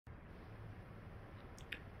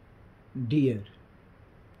Dear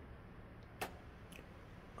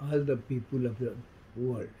all the people of the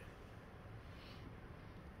world,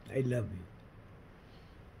 I love you,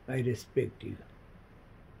 I respect you,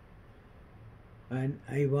 and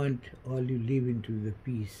I want all you live into the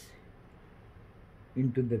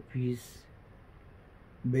peace,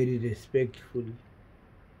 very respectful,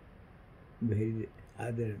 very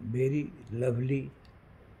lovely,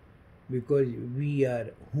 because we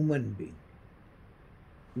are human being.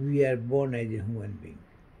 We are born as a human being.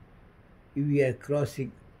 We are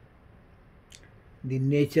crossing the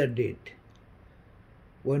nature date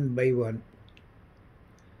one by one.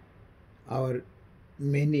 Our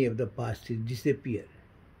many of the past is disappear,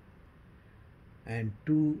 and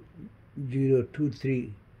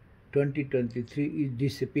 2023 2023 is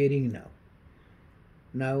disappearing now.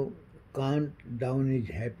 Now countdown is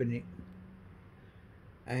happening,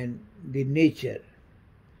 and the nature,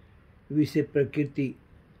 we say Prakriti,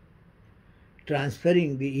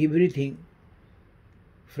 transferring the everything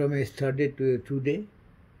from yesterday to today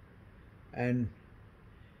and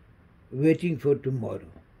waiting for tomorrow.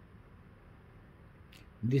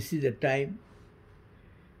 This is the time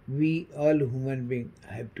we all human beings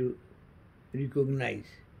have to recognize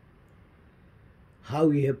how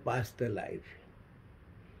we have passed the life,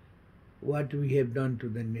 what we have done to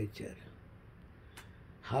the nature,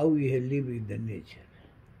 how we have lived with the nature,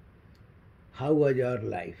 how was our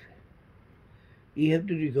life. You have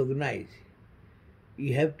to recognize,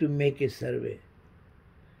 you have to make a survey,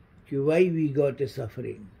 why we got a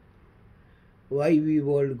suffering, why we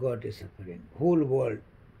world got a suffering. Whole world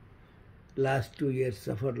last 2 years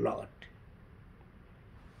suffered a lot,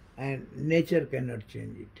 and nature cannot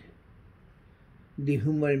change it. The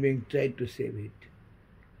human being tried to save it.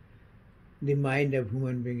 The mind of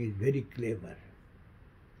human being is very clever.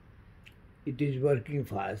 It is working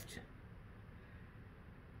fast.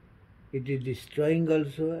 It is destroying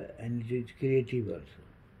also, and it is creative also.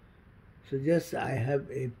 So just I have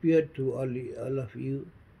appeared to all of you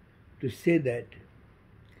to say that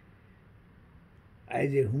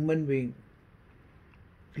as a human being,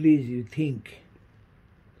 please you think.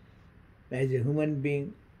 As a human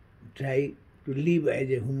being, try to live as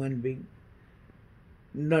a human being,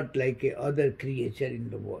 not like a other creature in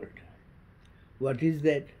the world. What is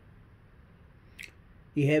that?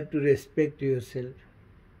 You have to respect yourself.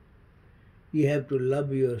 You have to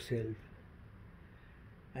love yourself,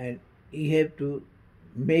 and you have to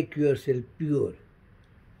make yourself pure.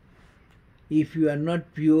 If you are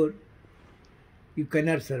not pure, you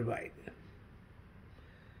cannot survive.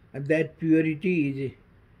 And that purity is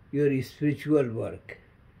your spiritual work.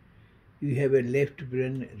 You have a left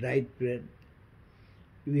brain, right brain.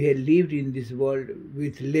 We have lived in this world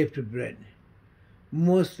with left brain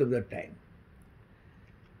most of the time.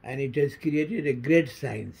 And it has created a great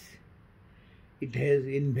science. It has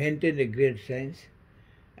invented a great science,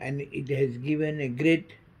 and it has given a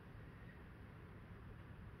great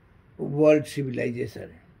world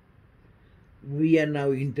civilization. We are now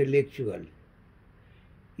intellectual.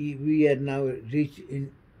 We are now rich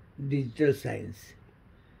in digital science.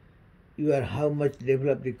 You are how much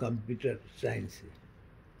developed the computer science.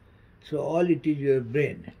 So all it is your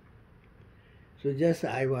brain. So just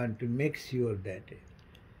I want to make sure that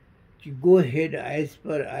you go ahead as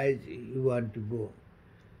per as you want to go.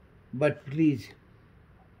 But please,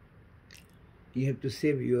 you have to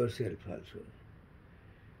save yourself also.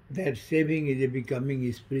 That saving is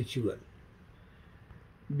becoming spiritual,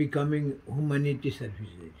 becoming humanity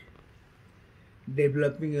services,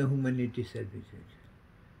 developing a humanity services.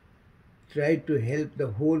 Try to help the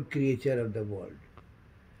whole creature of the world.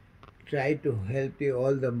 Try to help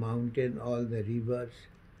all the mountains, all the rivers,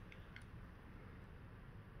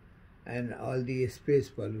 and all the space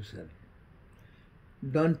pollution.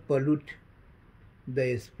 Don't pollute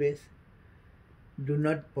the space. Do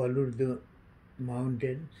not pollute the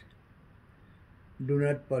mountains. Do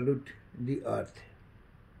not pollute the earth.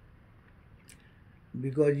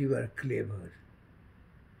 Because you are clever.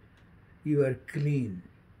 You are clean.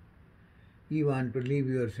 You want to live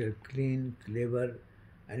yourself clean, clever,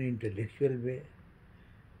 and intellectual way.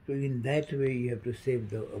 So in that way you have to save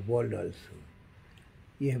the world also.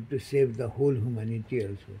 You have to save the whole humanity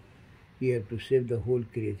also. You have to save the whole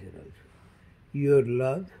creature also. Your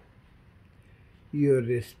love, your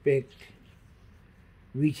respect,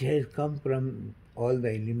 which has come from all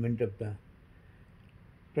the element of the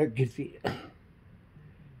Prakriti,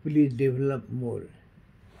 please develop more.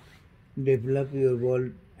 Develop your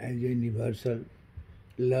world as a universal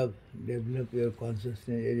love. Develop your consciousness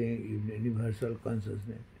as a universal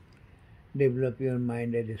consciousness. Develop your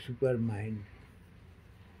mind as a super mind.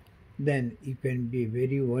 then you can be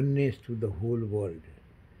very oneness to the whole world.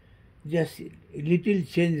 Just a little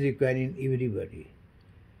change required in everybody.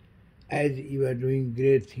 As you are doing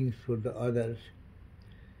great things for the others,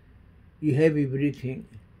 you have everything,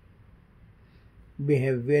 we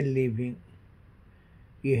have well living,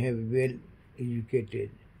 you have well educated,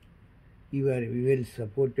 you are well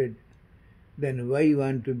supported, then why you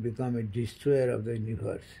want to become a destroyer of the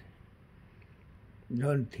universe?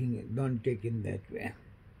 Don't take it that way.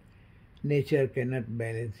 Nature cannot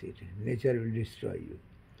balance it. Nature will destroy you.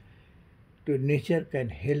 So nature can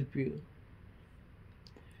help you.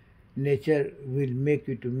 Nature will make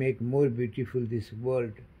you to make more beautiful this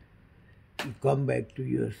world. You come back to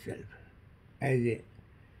yourself as a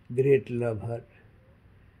great lover,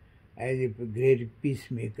 as a great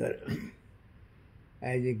peacemaker,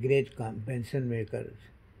 as a great compassion maker.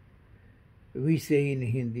 We say in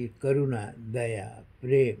Hindi, Karuna, Daya,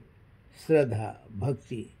 Prem, Shraddha,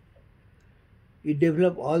 Bhakti. You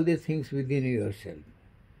develop all these things within yourself.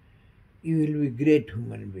 You will be great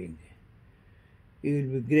human being. You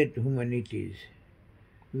will be great humanities,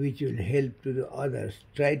 which will help to the others.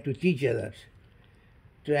 Try to teach others.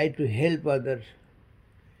 Try to help others.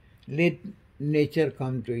 Let nature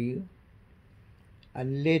come to you,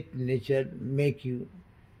 and let nature make you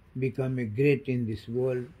become a great in this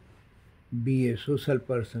world. Be a social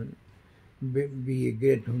person. Be a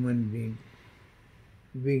great human being.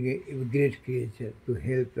 Be a great creature to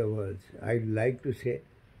help the world. I'd like to say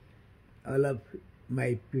all of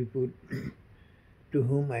my people to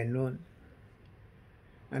whom I know,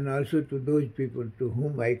 and also to those people to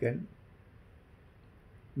whom I can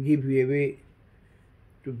give you a way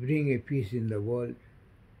to bring a peace in the world,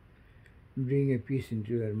 bring a peace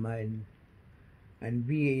into your mind, and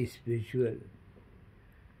be a spiritual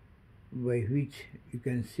by which you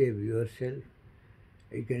can save yourself.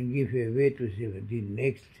 You can give a way to save. The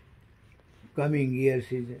next coming years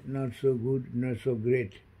is not so good, not so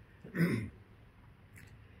great.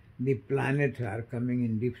 The planets are coming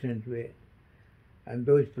in different way, and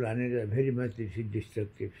those planets are very much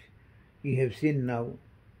destructive. You have seen now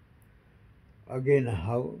again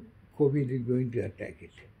how COVID is going to attack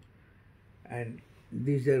it, and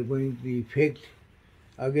these are going to affect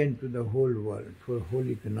again to the whole world, for whole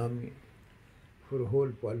economy, for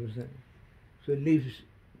whole pollution. So live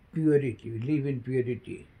purity, live in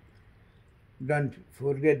purity. Don't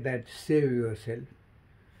forget that, save yourself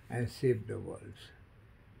and save the world.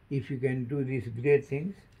 If you can do these great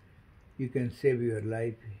things, you can save your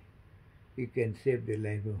life, you can save the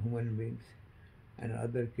life of human beings and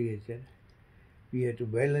other creatures. We have to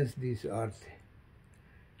balance this earth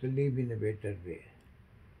to live in a better way.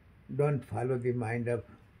 Don't follow the mind of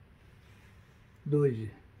those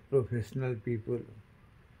professional people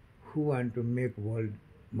who want to make world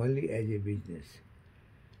only as a business.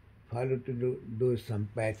 Follow to those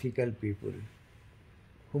sympathical people,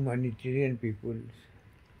 humanitarian people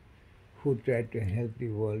who try to help the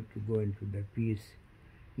world to go into the peace,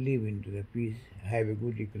 live into the peace, have a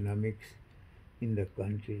good economics in the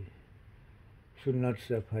country, should not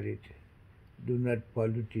suffer it, do not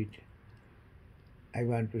pollute it. I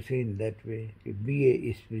want to say in that way, to be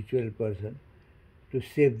a spiritual person, to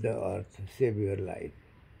save the earth, save your life.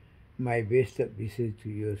 My best wishes to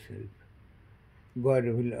yourself. God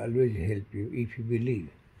will always help you if you believe.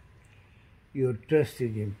 Your trust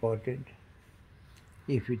is important.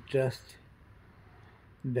 If you trust,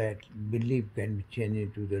 that belief can be changed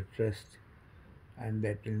into the trust, and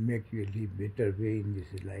that will make you live better way in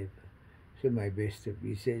this life. So my best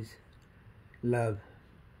wishes, love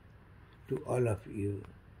to all of you,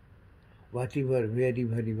 whatever,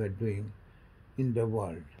 wherever you are doing in the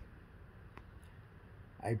world.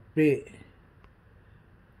 I pray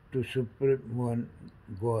to Supreme One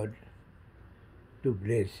God to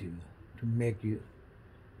bless you, to make you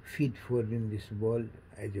fit for in this world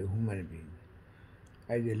as a human being,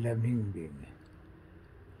 as a loving being,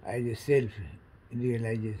 as a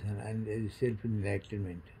self-realization and as a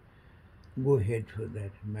self-enlightenment. Go ahead for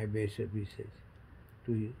that. My best wishes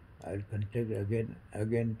to you. I will contact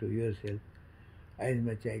again to yourself as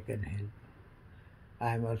much I can help.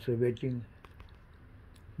 I am also waiting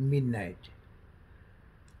midnight,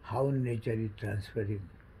 how nature is transferring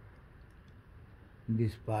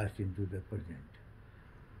this past into the present,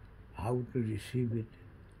 how to receive it,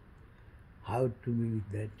 how to be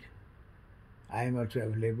with that. I am also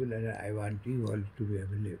available, and I want you all to be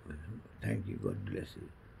available. Thank you. God bless you.